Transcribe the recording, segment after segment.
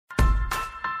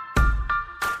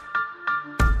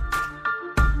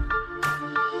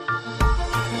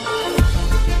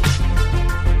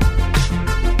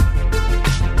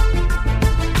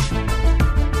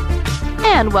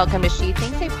And welcome to She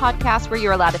Thinks, a podcast where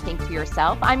you're allowed to think for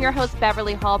yourself. I'm your host,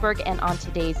 Beverly Hallberg, and on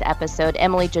today's episode,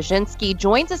 Emily Jasinski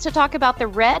joins us to talk about the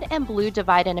red and blue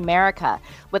divide in America.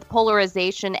 With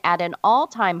polarization at an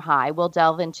all-time high, we'll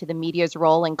delve into the media's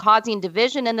role in causing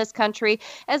division in this country,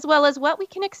 as well as what we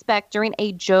can expect during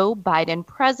a Joe Biden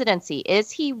presidency.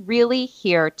 Is he really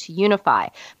here to unify?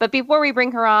 But before we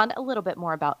bring her on, a little bit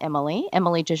more about Emily.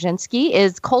 Emily Jasinski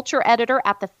is culture editor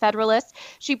at The Federalist.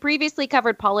 She previously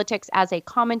covered politics as a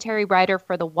commentary writer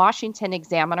for the Washington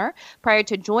Examiner. Prior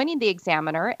to joining the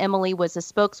Examiner, Emily was a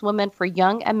spokeswoman for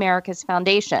Young America's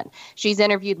Foundation. She's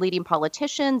interviewed leading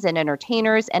politicians and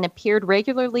entertainers and appeared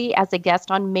regularly as a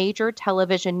guest on major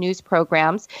television news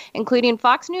programs, including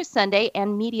Fox News Sunday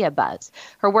and Media Buzz.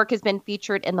 Her work has been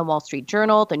featured in the Wall Street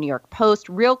Journal, the New York Post,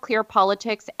 Real Clear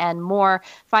Politics, and more.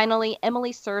 Finally,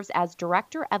 Emily serves as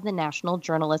director of the National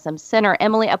Journalism Center.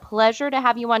 Emily, a pleasure to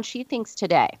have you on She Thinks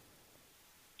today.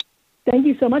 Thank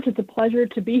you so much. It's a pleasure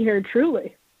to be here,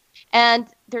 truly. And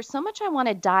there's so much I want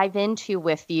to dive into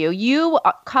with you. You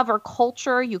cover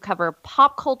culture, you cover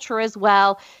pop culture as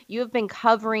well. You have been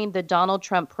covering the Donald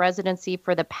Trump presidency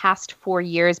for the past 4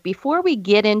 years. Before we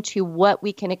get into what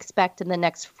we can expect in the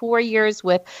next 4 years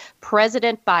with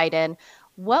President Biden,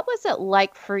 what was it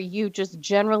like for you just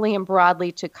generally and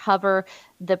broadly to cover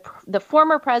the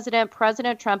former president,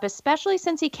 President Trump, especially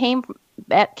since he came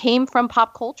from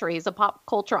pop culture? He's a pop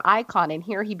culture icon, and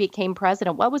here he became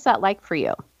president. What was that like for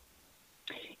you?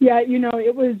 Yeah,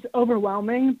 it was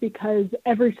overwhelming because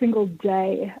every single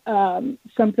day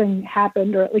something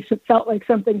happened, or at least it felt like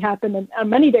something happened. And on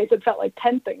many days it felt like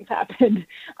 10 things happened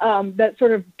that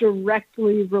sort of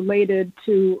directly related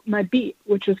to my beat,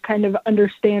 which is kind of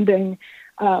understanding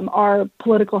our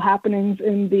political happenings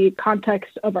in the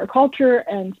context of our culture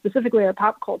and specifically our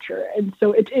pop culture. And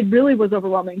so it really was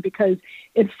overwhelming because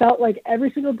it felt like every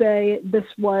single day this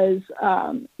was,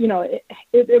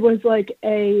 it was like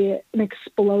an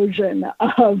explosion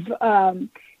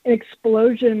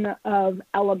of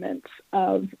elements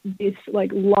of this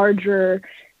larger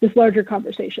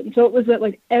conversation. So it was that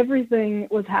like everything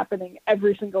was happening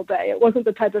every single day. It wasn't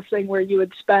the type of thing where you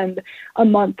would spend a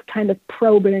month kind of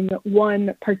probing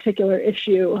one particular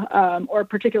issue or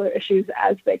particular issues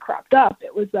as they cropped up.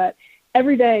 It was that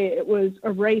every day it was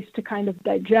a race to kind of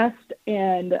digest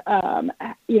and,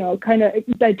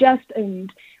 digest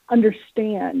and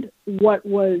understand what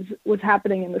was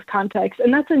happening in this context.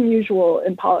 And that's unusual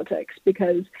in politics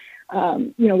because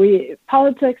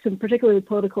politics and particularly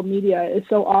political media is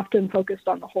so often focused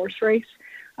on the horse race,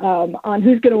 on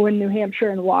who's going to win New Hampshire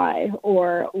and why,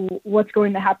 or what's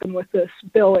going to happen with this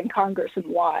bill in Congress and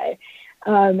why.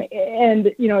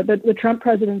 The Trump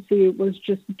presidency was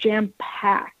just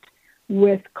jam-packed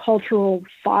with cultural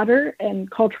fodder and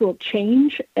cultural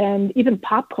change and even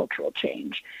pop cultural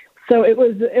change. So it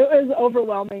was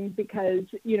overwhelming because,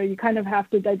 you kind of have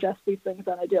to digest these things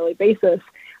on a daily basis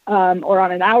or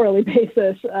on an hourly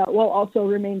basis while also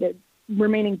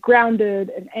remaining grounded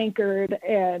and anchored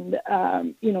and,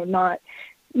 not,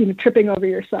 tripping over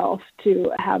yourself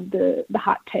to have the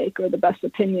hot take or the best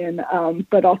opinion,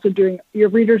 but also doing your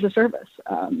readers a service,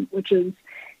 which is,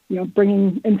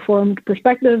 bringing informed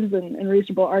perspectives and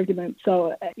reasonable arguments.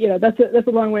 So, that's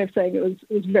a long way of saying it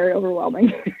was very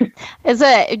overwhelming.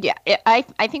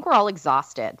 I think we're all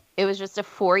exhausted. It was just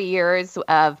 4 years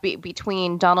of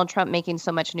between Donald Trump making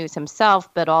so much news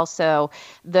himself, but also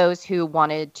those who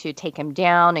wanted to take him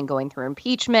down and going through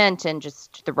impeachment and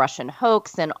just the Russian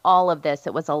hoax and all of this.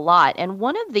 It was a lot. And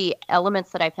one of the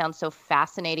elements that I found so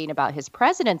fascinating about his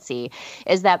presidency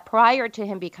is that prior to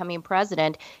him becoming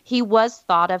president, he was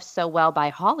thought of so well by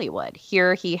Hollywood.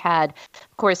 Here he had,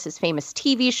 of course, his famous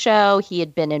TV show. He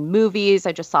had been in movies.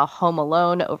 I just saw Home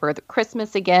Alone over the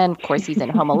Christmas again. Of course, he's in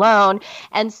Home Alone.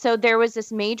 And so there was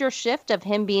this major shift of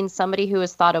him being somebody who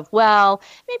was thought of, well,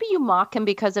 maybe you mock him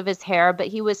because of his hair, but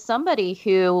he was somebody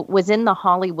who was in the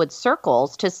Hollywood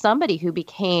circles to somebody who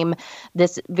became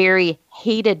this very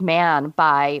hated man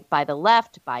by the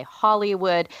left, by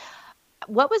Hollywood.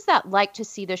 What was that like to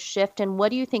see the shift, and what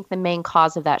do you think the main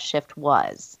cause of that shift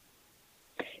was?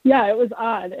 Yeah, it was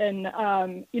odd. And,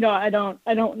 I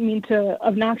don't mean to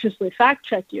obnoxiously fact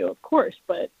check you, of course,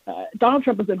 but Donald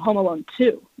Trump was in Home Alone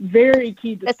 2. Very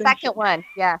key distinction. The second one,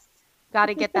 yes. Got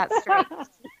to get that straight.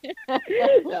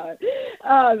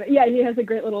 He has a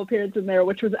great little appearance in there,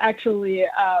 which was actually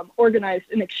organized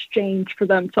in exchange for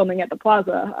them filming at the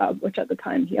Plaza, which at the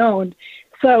time he owned.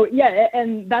 So yeah,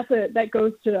 and that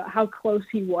goes to how close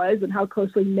he was and how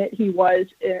closely knit he was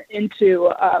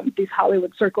into these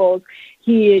Hollywood circles.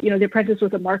 He, The Apprentice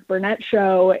was a Mark Burnett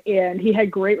show, and he had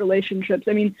great relationships.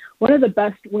 I mean, one of the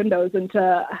best windows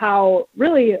into how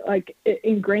really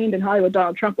ingrained in Hollywood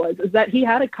Donald Trump was is that he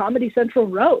had a Comedy Central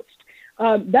roast.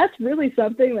 That's really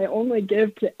something they only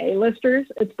give to A-listers.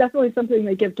 It's definitely something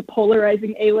they give to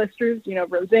polarizing A-listers.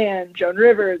 Roseanne, Joan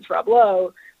Rivers, Rob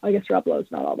Lowe. I guess Rob Lowe's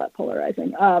not all that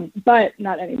polarizing, but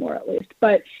not anymore at least.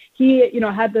 But he,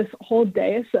 had this whole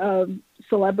dais of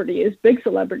celebrities, big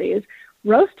celebrities,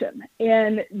 roast him.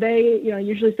 And they,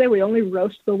 usually say we only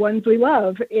roast the ones we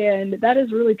love. And that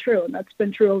is really true. And that's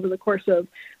been true over the course of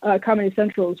Comedy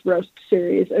Central's roast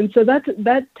series. And so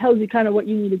that tells you kind of what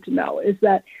you needed to know, is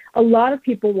that a lot of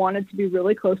people wanted to be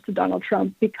really close to Donald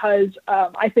Trump because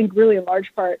I think really in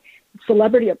large part,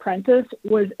 Celebrity Apprentice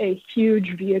was a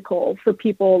huge vehicle for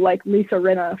people like Lisa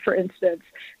Rinna, for instance,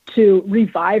 to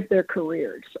revive their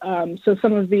careers. So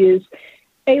some of these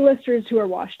A-listers who are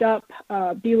washed up,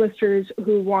 B-listers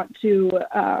who want to,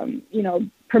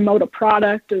 promote a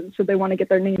product, so they want to get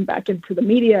their name back into the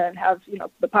media and have,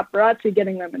 the paparazzi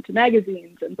getting them into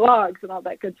magazines and blogs and all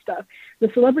that good stuff. The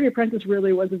Celebrity Apprentice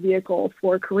really was a vehicle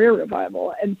for career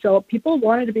revival. And so people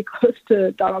wanted to be close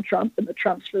to Donald Trump and the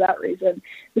Trumps for that reason.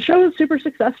 The show was super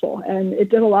successful, and it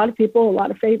did a lot of people a lot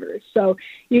of favors. So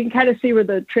you can kind of see where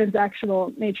the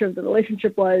transactional nature of the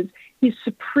relationship was. He's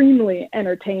supremely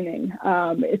entertaining.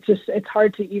 It's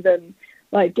hard to even,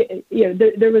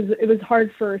 it was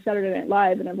hard for Saturday Night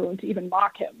Live and everyone to even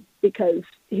mock him because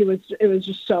it was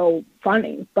just so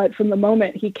funny. But from the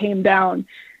moment he came down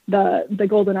the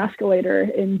golden escalator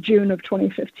in June of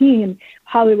 2015,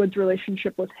 Hollywood's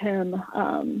relationship with him,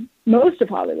 most of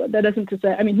Hollywood, that isn't to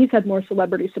say, I mean, he's had more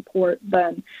celebrity support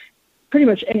than pretty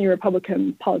much any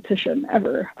Republican politician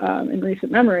ever in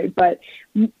recent memory, but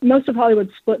most of Hollywood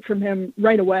split from him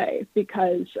right away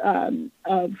because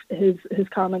of his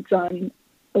comments on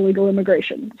illegal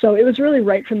immigration. So it was really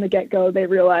right from the get-go. They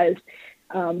realized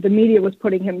the media was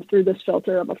putting him through this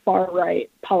filter of a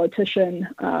far-right politician,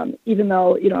 even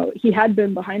though, he had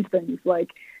been behind things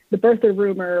like the birther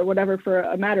rumor or whatever for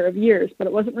a matter of years, but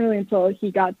it wasn't really until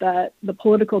he got the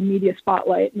political media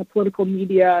spotlight and the political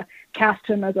media cast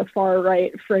him as a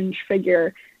far-right fringe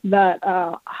figure that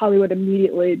Hollywood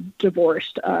immediately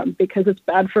divorced because it's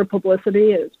bad for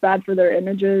publicity, it's bad for their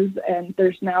images, and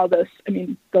there's now this,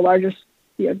 the largest,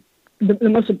 the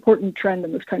most important trend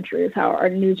in this country is how our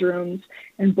newsrooms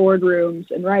and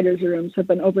boardrooms and writers' rooms have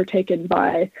been overtaken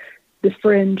by the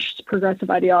fringe progressive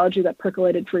ideology that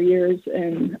percolated for years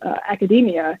in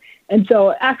academia. And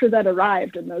so after that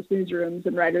arrived in those newsrooms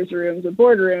and writers' rooms and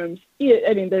boardrooms,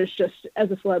 there's just,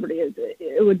 as a celebrity,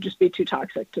 it would just be too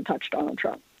toxic to touch Donald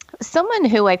Trump. Someone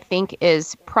who I think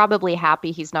is probably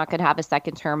happy he's not going to have a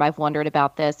second term, I've wondered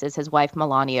about this, is his wife,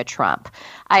 Melania Trump.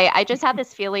 I just have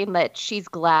this feeling that she's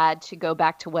glad to go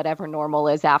back to whatever normal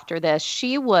is after this.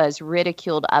 She was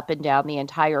ridiculed up and down the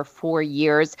entire 4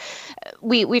 years.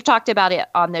 We've talked about it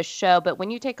on this show, but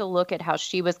when you take a look at how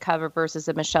she was covered versus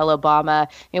a Michelle Obama,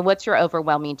 what's your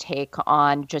overwhelming take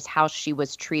on just how she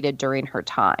was treated during her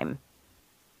time?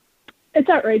 It's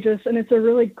outrageous, and it's a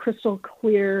really crystal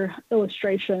clear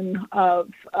illustration of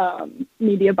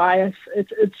media bias.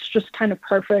 It's just kind of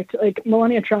perfect. Like,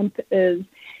 Melania Trump is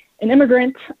an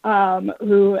immigrant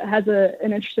who has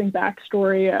an interesting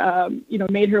backstory,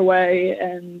 made her way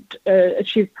and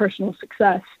achieved personal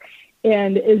success,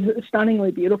 and is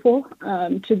stunningly beautiful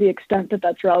to the extent that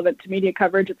that's relevant to media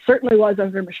coverage. It certainly was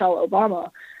under Michelle Obama.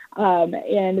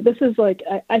 And this is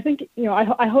I think,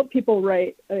 I hope people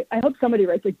write, I hope somebody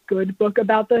writes a good book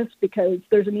about this, because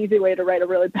there's an easy way to write a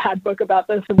really bad book about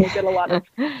this, and we'll get a lot of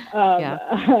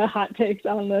hot takes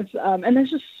on this. And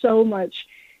there's so much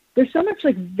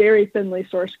very thinly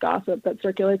sourced gossip that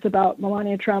circulates about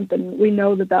Melania Trump. And we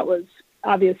know that was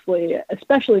obviously,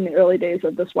 especially in the early days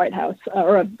of this White House,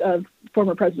 or of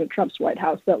former President Trump's White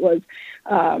House, that was,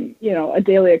 a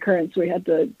daily occurrence. We had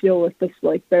to deal with this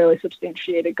barely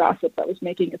substantiated gossip that was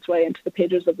making its way into the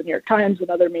pages of the New York Times and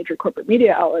other major corporate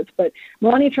media outlets. But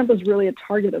Melania Trump was really a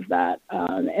target of that.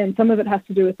 And some of it has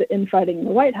to do with the infighting in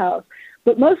the White House.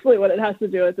 But mostly what it has to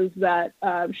do with is that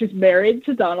she's married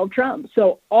to Donald Trump.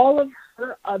 So all of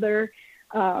her other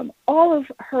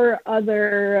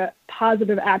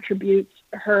positive attributes,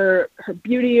 her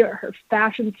beauty, her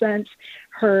fashion sense,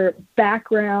 her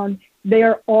background, they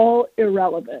are all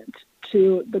irrelevant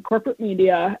to the corporate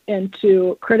media and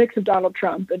to critics of Donald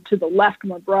Trump and to the left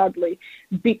more broadly,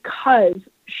 because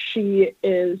she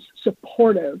is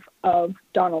supportive of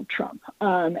Donald Trump.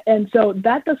 And so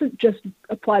that doesn't just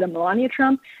apply to Melania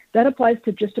Trump. That applies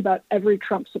to just about every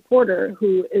Trump supporter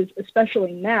who is,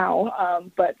 especially now,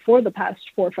 but for the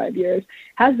past 4 or 5 years,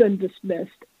 has been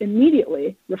dismissed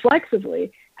immediately,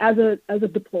 reflexively, as a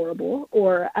deplorable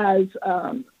or as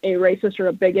a racist or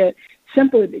a bigot,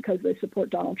 simply because they support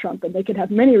Donald Trump. And they could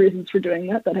have many reasons for doing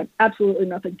that have absolutely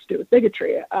nothing to do with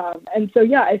bigotry. And so,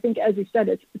 yeah, I think, as you said,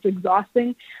 it's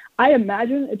exhausting. I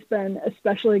imagine it's been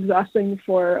especially exhausting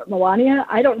for Melania.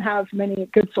 I don't have many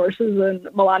good sources in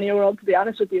Melania world, to be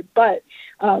honest with you, but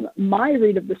my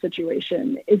read of the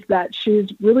situation is that she's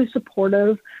really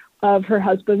supportive of her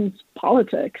husband's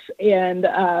politics. And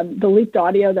the leaked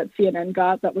audio that CNN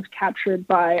got that was captured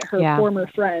by her former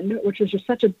friend, which is just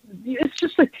it's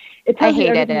just like, it tells you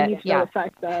everything it needs to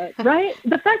affect that, right?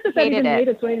 The fact that even made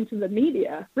its way into the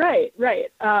media. Right.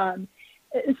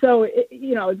 So,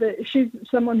 she's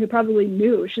someone who probably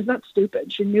knew. She's not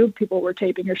stupid. She knew people were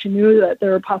taping her. She knew that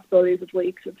there were possibilities of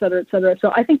leaks, et cetera, et cetera.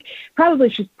 So I think probably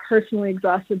she's personally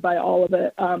exhausted by all of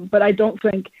it. But I don't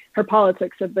think her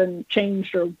politics have been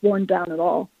changed or worn down at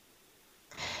all.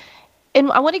 And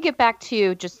I want to get back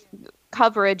to just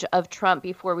coverage of Trump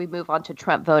before we move on to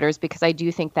Trump voters, because I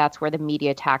do think that's where the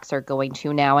media attacks are going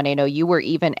to now. And I know you were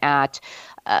even at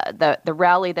the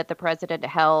rally that the president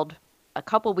held a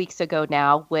couple weeks ago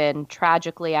now, when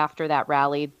tragically after that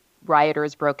rally,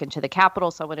 rioters broke into the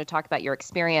Capitol. So I want to talk about your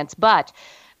experience. But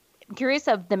I'm curious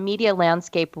of the media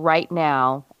landscape right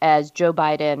now as Joe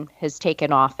Biden has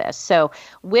taken office. So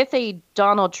with a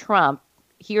Donald Trump,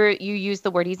 here you use the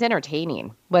word, he's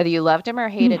entertaining. Whether you loved him or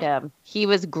hated him, he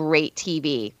was great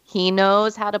TV. He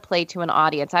knows how to play to an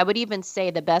audience. I would even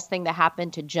say the best thing that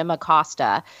happened to Jim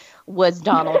Acosta was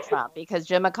Donald Trump, because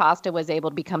Jim Acosta was able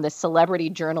to become the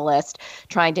celebrity journalist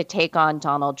trying to take on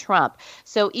Donald Trump.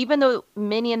 So even though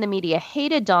many in the media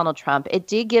hated Donald Trump, it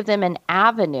did give them an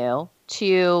avenue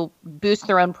to boost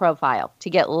their own profile, to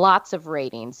get lots of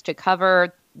ratings, to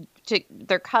cover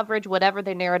their coverage, whatever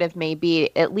their narrative may be.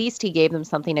 At least he gave them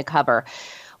something to cover.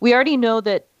 We already know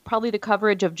that probably the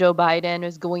coverage of Joe Biden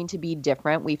is going to be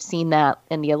different. We've seen that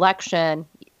in the election,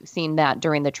 seen that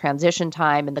during the transition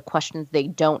time and the questions they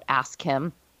don't ask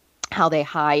him, how they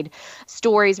hide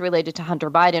stories related to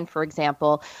Hunter Biden, for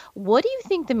example. What do you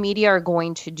think the media are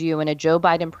going to do in a Joe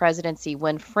Biden presidency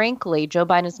when, frankly, Joe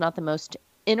Biden is not the most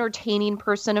entertaining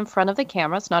person in front of the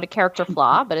camera? It's not a character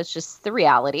flaw, but it's just the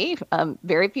reality.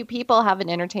 Very few people have an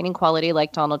entertaining quality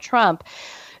like Donald Trump.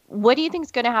 What do you think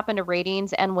is going to happen to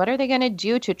ratings, and what are they going to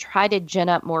do to try to gin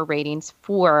up more ratings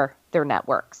for their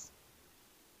networks?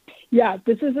 Yeah,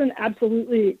 this is an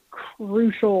absolutely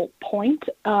crucial point.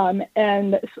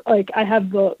 And I have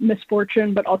the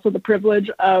misfortune, but also the privilege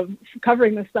of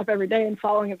covering this stuff every day and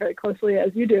following it very closely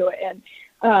as you do. And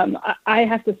I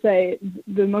have to say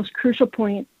the most crucial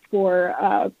point for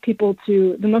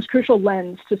the most crucial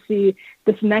lens to see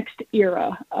this next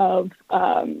era of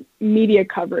media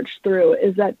coverage through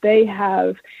is that they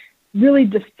have really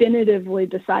definitively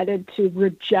decided to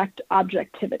reject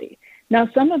objectivity. Now,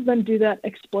 some of them do that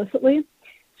explicitly.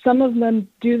 Some of them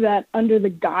do that under the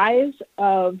guise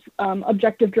of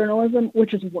objective journalism,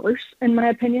 which is worse, in my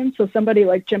opinion. So somebody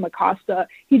like Jim Acosta,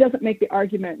 he doesn't make the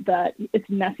argument that it's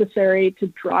necessary to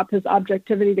drop his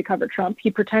objectivity to cover Trump.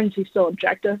 He pretends he's still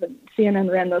objective, and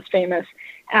CNN ran those famous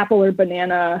apple or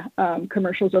banana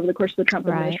commercials over the course of the Trump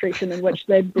administration in which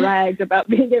they bragged about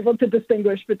being able to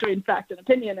distinguish between fact and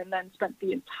opinion, and then spent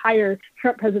the entire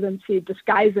Trump presidency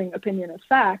disguising opinion as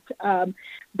fact.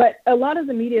 But a lot of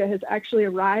the media has actually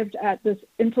arrived at this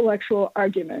intellectual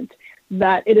argument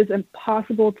that it is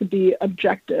impossible to be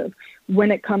objective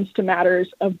when it comes to matters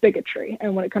of bigotry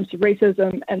and when it comes to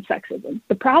racism and sexism.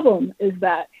 The problem is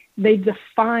that they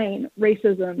define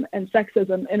racism and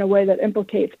sexism in a way that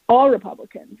implicates all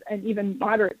Republicans and even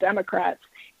moderate Democrats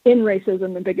in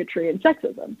racism and bigotry and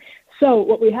sexism. So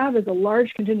what we have is a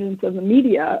large contingent of the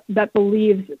media that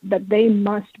believes that they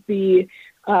must be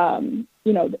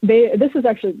this is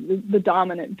actually the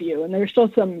dominant view, and there's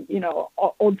still some,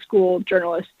 old school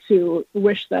journalists who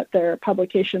wish that their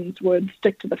publications would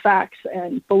stick to the facts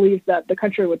and believe that the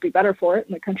country would be better for it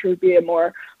and the country would be a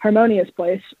more harmonious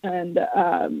place, and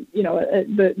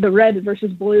the red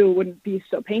versus blue wouldn't be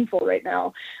so painful right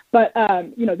now. But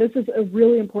this is a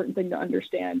really important thing to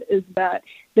understand, is that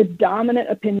the dominant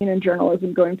opinion in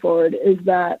journalism going forward is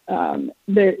that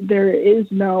there is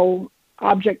no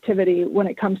objectivity when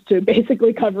it comes to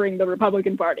basically covering the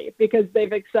Republican Party, because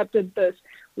they've accepted this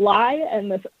lie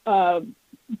and this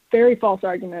very false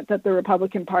argument that the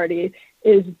Republican Party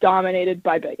is dominated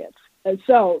by bigots. And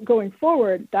so going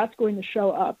forward, that's going to show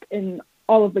up in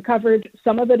all of the coverage.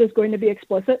 Some of it is going to be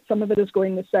explicit. Some of it is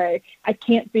going to say, I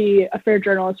can't be a fair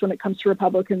journalist when it comes to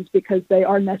Republicans because they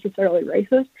are necessarily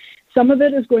racist. Some of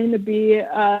it is going to be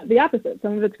the opposite.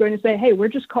 Some of it's going to say, hey, we're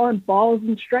just calling balls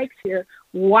and strikes here,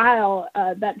 while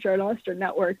that journalist or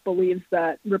network believes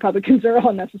that Republicans are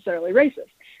all necessarily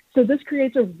racist. So this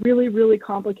creates a really, really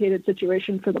complicated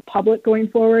situation for the public going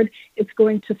forward. It's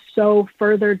going to sow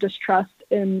further distrust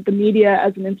in the media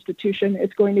as an institution.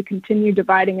 It's going to continue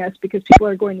dividing us because people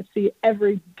are going to see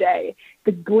every day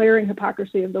the glaring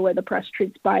hypocrisy of the way the press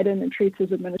treats Biden and treats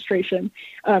his administration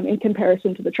in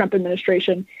comparison to the Trump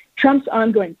administration. Trump's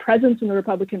ongoing presence in the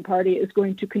Republican Party is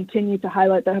going to continue to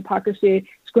highlight the hypocrisy.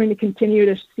 It's going to continue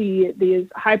to see these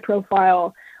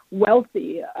high-profile,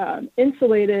 wealthy,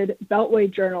 insulated Beltway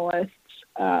journalists,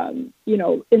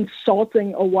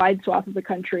 insulting a wide swath of the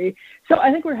country. So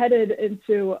I think we're headed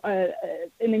into an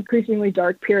increasingly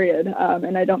dark period.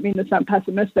 And I don't mean to sound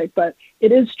pessimistic, but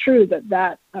it is true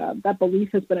that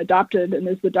belief has been adopted and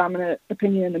is the dominant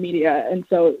opinion in the media. And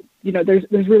so,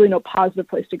 there's really no positive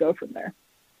place to go from there.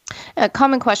 A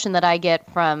common question that I get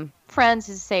from friends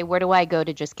is say, where do I go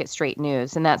to just get straight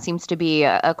news? And that seems to be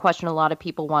a question a lot of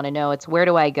people want to know. It's where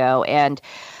do I go? And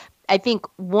I think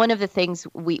one of the things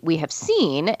we have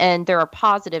seen, and there are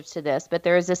positives to this, but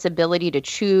there is this ability to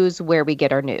choose where we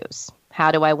get our news. How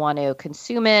do I want to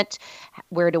consume it?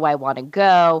 Where do I want to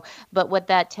go? But what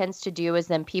that tends to do is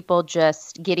then people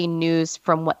just getting news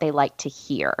from what they like to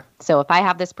hear. So if I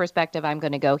have this perspective, I'm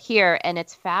going to go here. And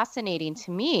it's fascinating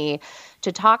to me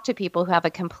to talk to people who have a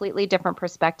completely different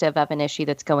perspective of an issue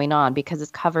that's going on because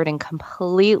it's covered in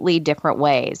completely different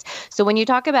ways. So when you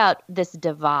talk about this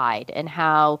divide and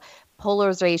how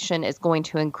polarization is going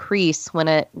to increase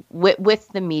with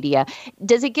the media,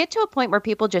 does it get to a point where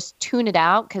people just tune it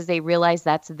out because they realize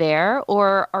that's there?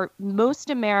 Or are most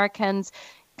Americans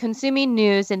consuming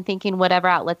news and thinking whatever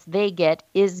outlets they get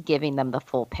is giving them the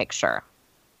full picture?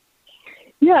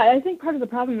 Yeah, I think part of the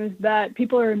problem is that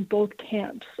people are in both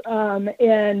camps. I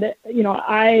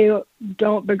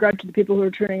don't begrudge the people who are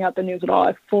tuning out the news at all.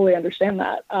 I fully understand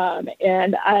that.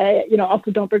 And I, also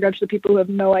don't begrudge the people who have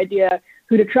no idea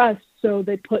who to trust. So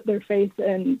they put their faith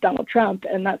in Donald Trump.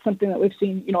 And that's something that we've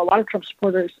seen, a lot of Trump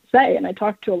supporters say. And I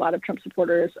talked to a lot of Trump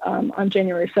supporters on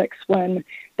January 6th when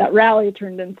that rally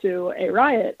turned into a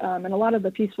riot. And a lot of the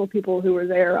peaceful people who were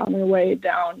there on their way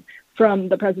down from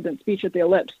the president's speech at the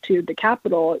Ellipse to the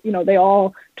Capitol, they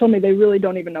all told me they really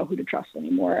don't even know who to trust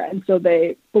anymore. And so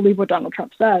they believe what Donald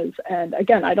Trump says. And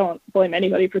again, I don't blame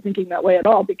anybody for thinking that way at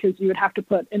all, because you would have to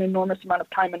put an enormous amount of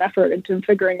time and effort into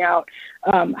figuring out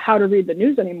how to read the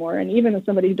news anymore. And even as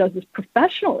somebody who does this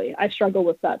professionally, I struggle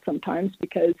with that sometimes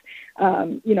because,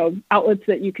 outlets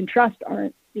that you can trust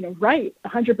aren't right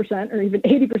 100% or even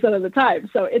 80% of the time.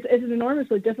 So it's an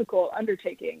enormously difficult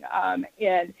undertaking.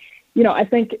 I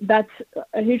think that's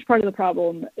a huge part of the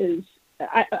problem is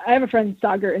I have a friend,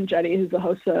 Sagar Enjeti, who's the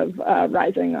host of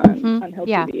Rising on Hill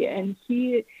TV, and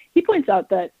he points out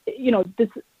that, this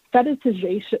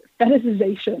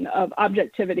fetishization of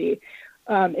objectivity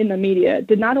in the media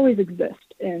did not always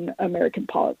exist in American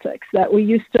politics, that we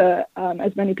used to,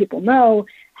 as many people know,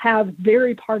 have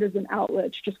very partisan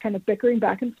outlets just kind of bickering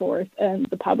back and forth, and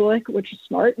the public, which is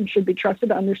smart and should be trusted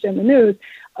to understand the news,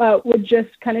 would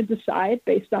just kind of decide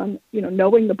based on,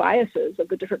 knowing the biases of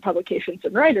the different publications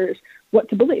and writers, what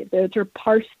to believe. They had to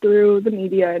parse through the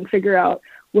media and figure out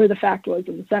where the fact was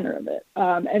in the center of it.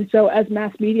 And so as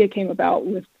mass media came about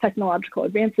with technological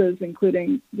advances,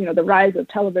 including, the rise of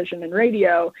television and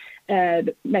radio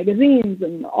and magazines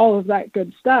and all of that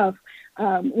good stuff,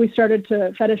 we started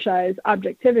to fetishize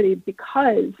objectivity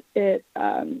because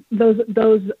those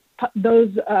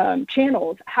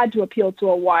channels had to appeal to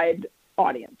a wide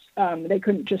audience. They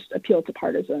couldn't just appeal to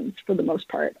partisans for the most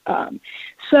part.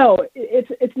 So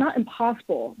it's not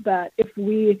impossible that if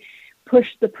we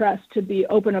push the press to be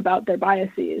open about their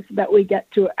biases, that we get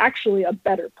to actually a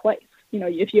better place.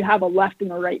 If you have a left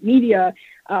and a right media,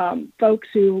 folks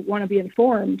who want to be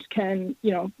informed can,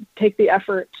 take the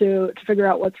effort to figure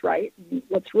out what's right and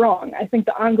what's wrong. I think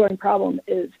the ongoing problem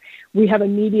is we have a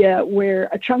media where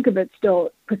a chunk of it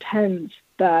still pretends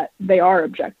that they are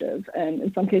objective and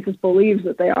in some cases believes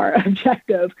that they are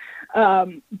objective,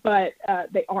 but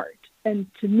they aren't. And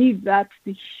to me, that's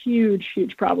the huge,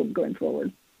 huge problem going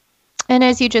forward. And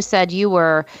as you just said, you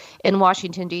were in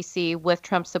Washington, D.C. with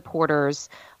Trump supporters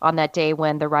on that day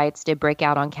when the riots did break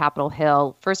out on Capitol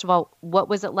Hill. First of all, what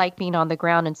was it like being on the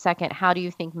ground? And second, how do you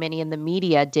think many in the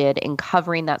media did in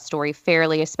covering that story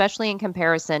fairly, especially in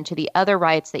comparison to the other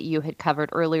riots that you had covered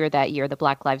earlier that year, the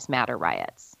Black Lives Matter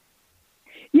riots?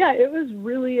 Yeah, it was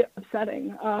really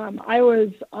upsetting. I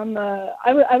was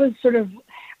sort of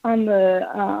on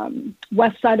the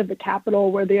west side of the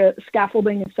Capitol, where the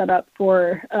scaffolding is set up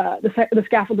for the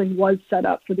scaffolding was set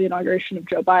up for the inauguration of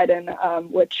Joe Biden,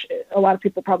 which a lot of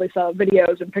people probably saw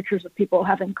videos and pictures of people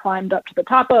having climbed up to the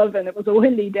top of, and it was a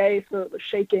windy day, so it was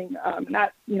shaking, and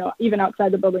that, even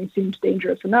outside the building seemed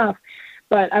dangerous enough.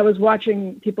 But I was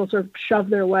watching people sort of shove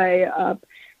their way up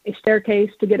a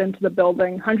staircase to get into the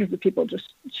building, hundreds of people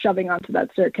just shoving onto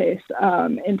that staircase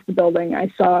into the building.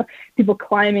 I saw people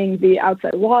climbing the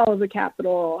outside wall of the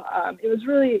Capitol. It was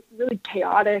really, really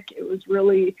chaotic. It was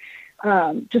really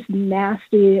just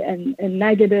nasty and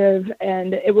negative,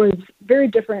 and it was very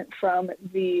different from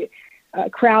the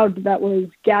crowd that was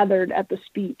gathered at the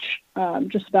speech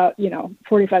just about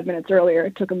 45 minutes earlier.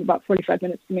 It took them about 45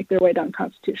 minutes to make their way down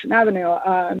Constitution Avenue.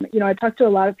 I talked to a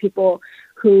lot of people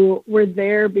who were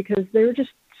there because they were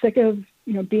just sick of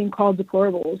being called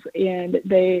deplorables, and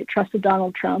they trusted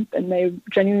Donald Trump, and they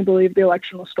genuinely believed the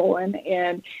election was stolen,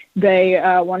 and they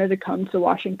wanted to come to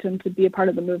Washington to be a part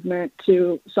of the movement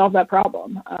to solve that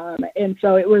problem. And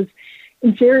so it was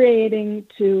infuriating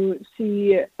to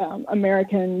see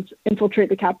Americans infiltrate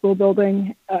the Capitol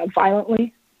building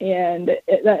violently. And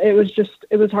it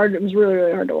was hard. It was really,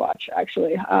 really hard to watch,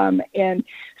 actually. And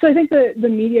so I think the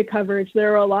media coverage,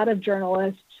 there are a lot of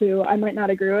journalists who I might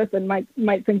not agree with and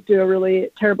might think do a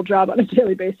really terrible job on a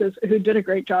daily basis, who did a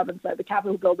great job inside the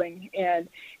Capitol building and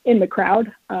in the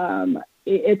crowd.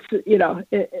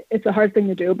 It's a hard thing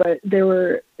to do, but they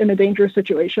were in a dangerous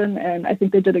situation, and I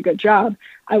think they did a good job.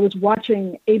 I was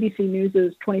watching ABC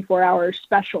News's 24-hour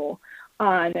special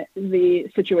on the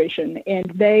situation,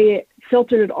 and they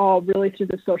filtered it all really through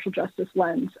the social justice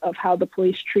lens of how the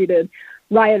police treated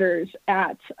rioters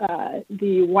at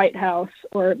the White House,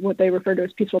 or what they refer to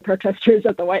as peaceful protesters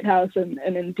at the White House and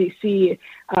in D.C.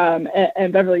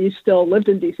 And Beverly, you still lived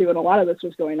in D.C. when a lot of this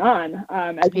was going on,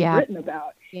 as you've written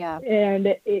about. Yeah.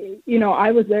 And,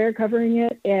 I was there covering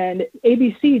it, and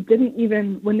ABC didn't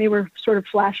even, when they were sort of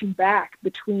flashing back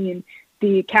between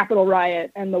the Capitol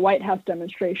riot and the White House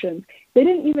demonstrations, they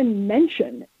didn't even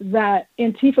mention that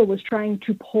Antifa was trying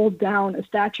to pull down a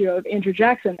statue of Andrew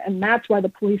Jackson, and that's why the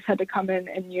police had to come in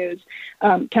and use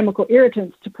chemical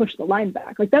irritants to push the line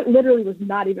back. Like, that literally was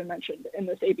not even mentioned in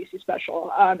this ABC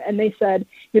special. And they said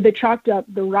they chalked up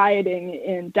the rioting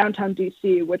in downtown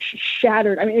D.C., which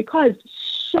shattered, it caused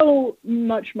so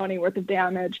much money worth of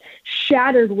damage,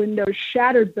 shattered windows,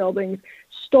 shattered buildings,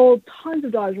 stole tons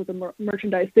of dollars worth of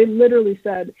merchandise. They literally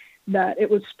said that it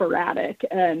was sporadic,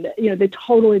 and they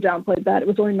totally downplayed that. It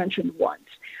was only mentioned once.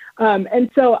 And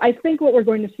so I think what we're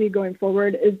going to see going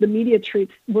forward is the media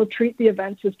will treat the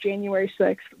events of January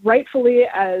 6th rightfully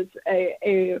as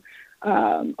a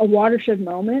watershed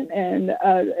moment and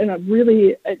a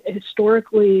really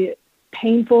historically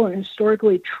painful and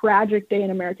historically tragic day in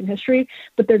American history,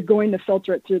 but they're going to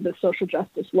filter it through the social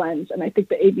justice lens. And I think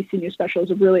the ABC News special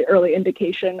is a really early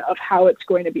indication of how it's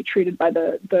going to be treated by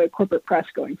the corporate press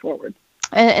going forward.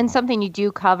 And something you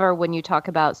do cover when you talk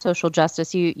about social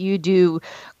justice, you do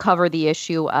cover the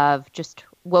issue of just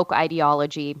woke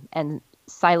ideology and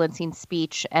silencing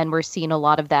speech, and we're seeing a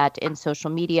lot of that in social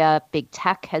media. Big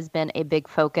tech has been a big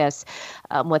focus,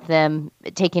 with them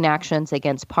taking actions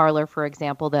against Parler, for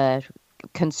example, the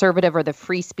conservative or the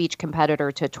free speech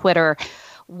competitor to Twitter.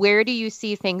 Where do you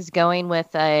see things going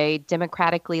with a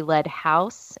democratically led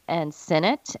House and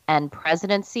Senate and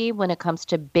presidency when it comes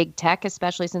to big tech,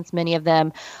 especially since many of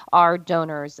them are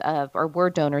donors of, or were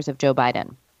donors of, Joe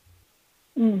Biden?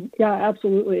 Yeah,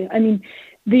 absolutely.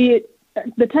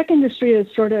 The tech industry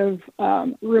is sort of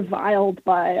reviled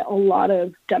by a lot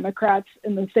of Democrats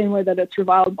in the same way that it's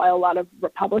reviled by a lot of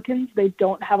Republicans. They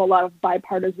don't have a lot of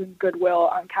bipartisan goodwill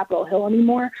on Capitol Hill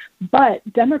anymore, but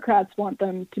Democrats want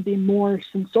them to be more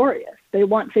censorious. They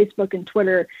want Facebook and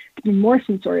Twitter to be more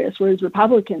censorious, whereas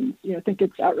Republicans, think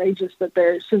it's outrageous that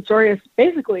they're censorious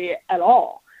basically at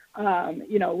all.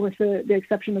 With the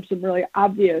exception of some really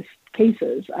obvious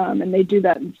cases, and they do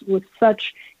that with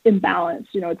such imbalance.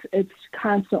 It's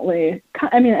constantly,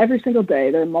 every single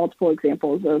day there are multiple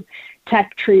examples of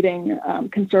tech treating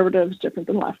conservatives different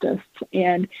than leftists.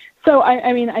 And so,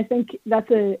 I think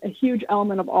that's a huge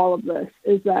element of all of this,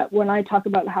 is that when I talk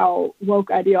about how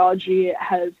woke ideology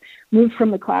has moved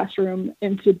from the classroom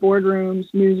into boardrooms,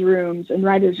 newsrooms, and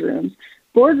writers' rooms,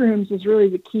 boardrooms is really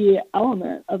the key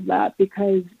element of that,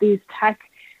 because these tech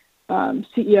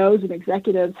CEOs and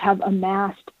executives have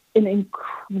amassed an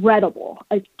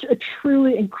a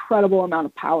truly incredible amount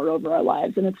of power over our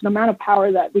lives. And it's an amount of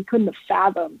power that we couldn't have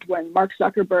fathomed when Mark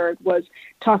Zuckerberg was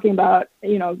talking about,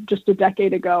 just a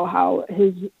decade ago, how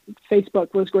his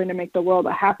Facebook was going to make the world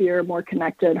a happier, more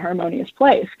connected, harmonious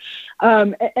place.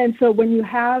 And so when you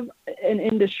have an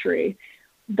industry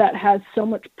that has so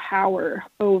much power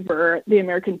over the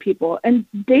American people, and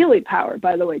daily power,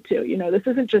 by the way, too. This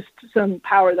isn't just some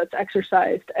power that's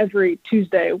exercised every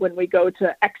Tuesday when we go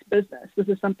to X business. This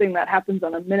is something that happens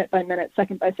on a minute-by-minute,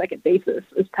 second-by-second basis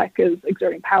as tech is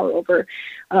exerting power over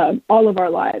all of our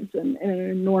lives in an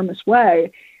enormous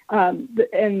way.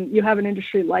 And you have an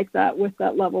industry like that with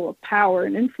that level of power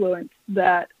and influence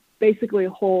that basically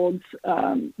holds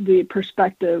the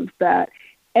perspective that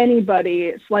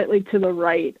anybody slightly to the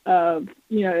right of,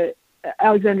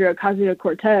 Alexandria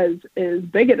Ocasio-Cortez is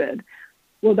bigoted.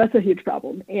 Well, that's a huge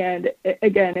problem. And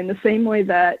again, in the same way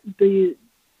that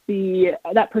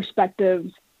that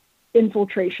perspective's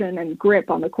infiltration and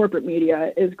grip on the corporate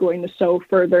media is going to sow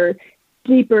further,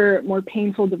 deeper, more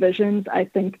painful divisions, I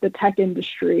think the tech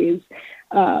industry's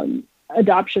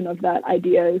adoption of that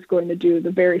idea is going to do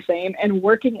the very same. And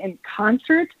working in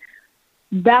concert,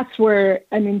 that's where,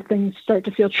 things start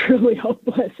to feel truly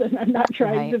hopeless. And I'm not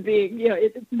trying to be,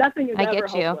 nothing is ever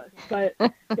hopeless, but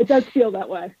it does feel that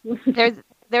way.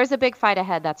 There's a big fight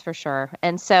ahead, that's for sure.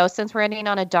 And so since we're ending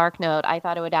on a dark note, I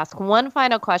thought I would ask one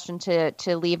final question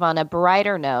to leave on a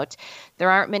brighter note. There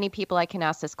aren't many people I can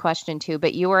ask this question to,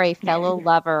 but you are a fellow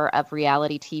lover of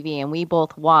reality TV, and we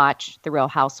both watch The Real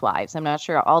Housewives. I'm not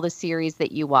sure all the series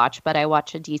that you watch, but I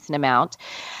watch a decent amount.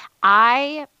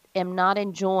 I am not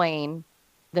enjoying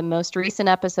the most recent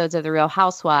episodes of The Real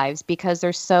Housewives because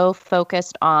they're so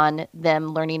focused on them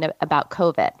learning about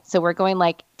COVID. So we're going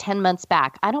like 10 months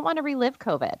back. I don't want to relive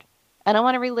COVID. I don't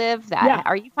want to relive that. Yeah.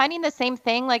 Are you finding the same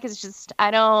thing? Like, it's just,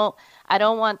 I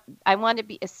want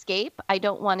to escape. I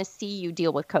don't want to see you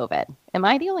deal with COVID. Am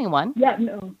I the only one? Yeah,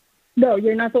 no,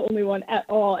 you're not the only one at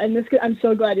all. And I'm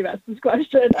so glad you asked this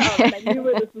question. And I knew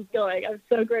where this was going. I'm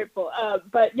so grateful.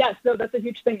 But yes, no, that's a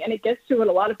huge thing. And it gets to what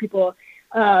a lot of people,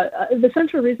 the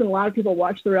central reason a lot of people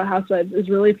watch The Real Housewives is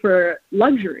really for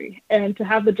luxury, and to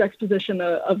have the juxtaposition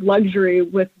of luxury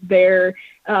with their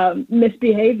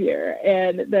misbehavior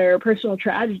and their personal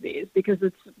tragedies, because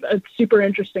it's a super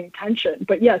interesting tension.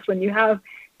 But yes, when you have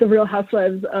the Real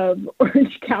Housewives of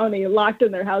Orange County locked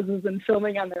in their houses and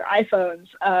filming on their iPhones,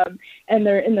 and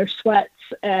they're in their sweats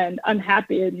and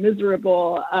unhappy and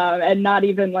miserable, and not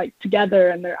even like together,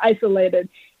 and they're isolated.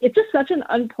 It's just such an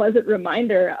unpleasant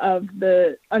reminder of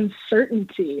the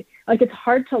uncertainty. Like, it's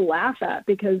hard to laugh at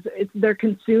because they're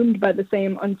consumed by the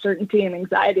same uncertainty and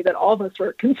anxiety that all of us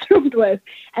were consumed with.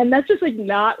 And that's just like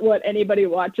not what anybody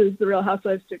watches The Real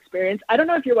Housewives to experience. I don't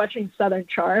know if you're watching Southern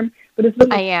Charm, but it's been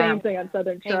the same thing on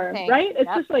Southern Charm, right?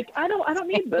 It's just like, I don't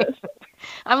need this.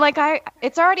 I'm like,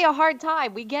 it's already a hard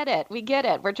time. We get it.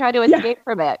 We're trying to escape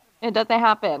from it. It doesn't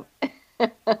happen.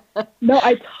 No,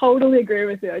 I totally agree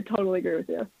with you.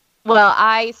 Well,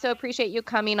 I so appreciate you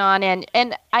coming on. And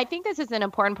I think this is an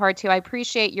important part, too. I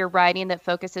appreciate your writing that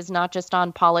focuses not just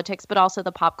on politics, but also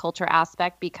the pop culture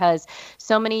aspect, because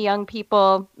so many young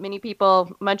people, many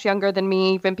people much younger than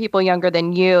me, even people younger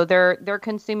than you, they're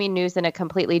consuming news in a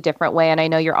completely different way. And I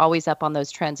know you're always up on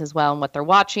those trends as well and what they're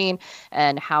watching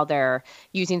and how they're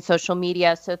using social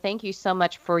media. So thank you so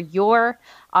much for your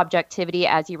objectivity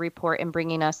as you report and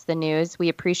bringing us the news. We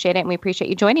appreciate it, and we appreciate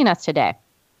you joining us today.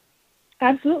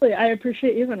 Absolutely. I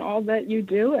appreciate you and all that you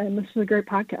do, and this is a great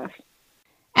podcast.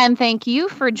 And thank you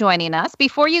for joining us.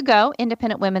 Before you go,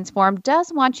 Independent Women's Forum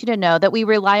does want you to know that we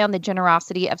rely on the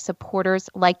generosity of supporters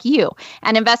like you.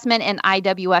 An investment in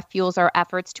IWF fuels our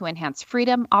efforts to enhance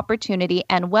freedom, opportunity,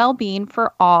 and well-being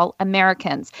for all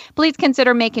Americans. Please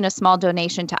consider making a small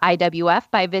donation to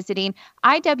IWF by visiting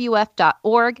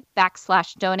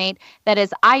iwf.org/donate. That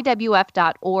is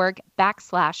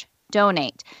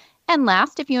iwf.org/donate. And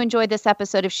last, if you enjoyed this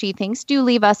episode of She Thinks, do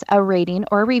leave us a rating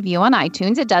or a review on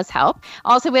iTunes. It does help.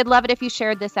 Also, we'd love it if you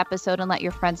shared this episode and let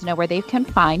your friends know where they can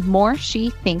find more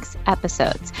She Thinks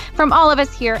episodes. From all of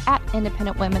us here at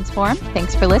Independent Women's Forum,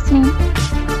 thanks for listening.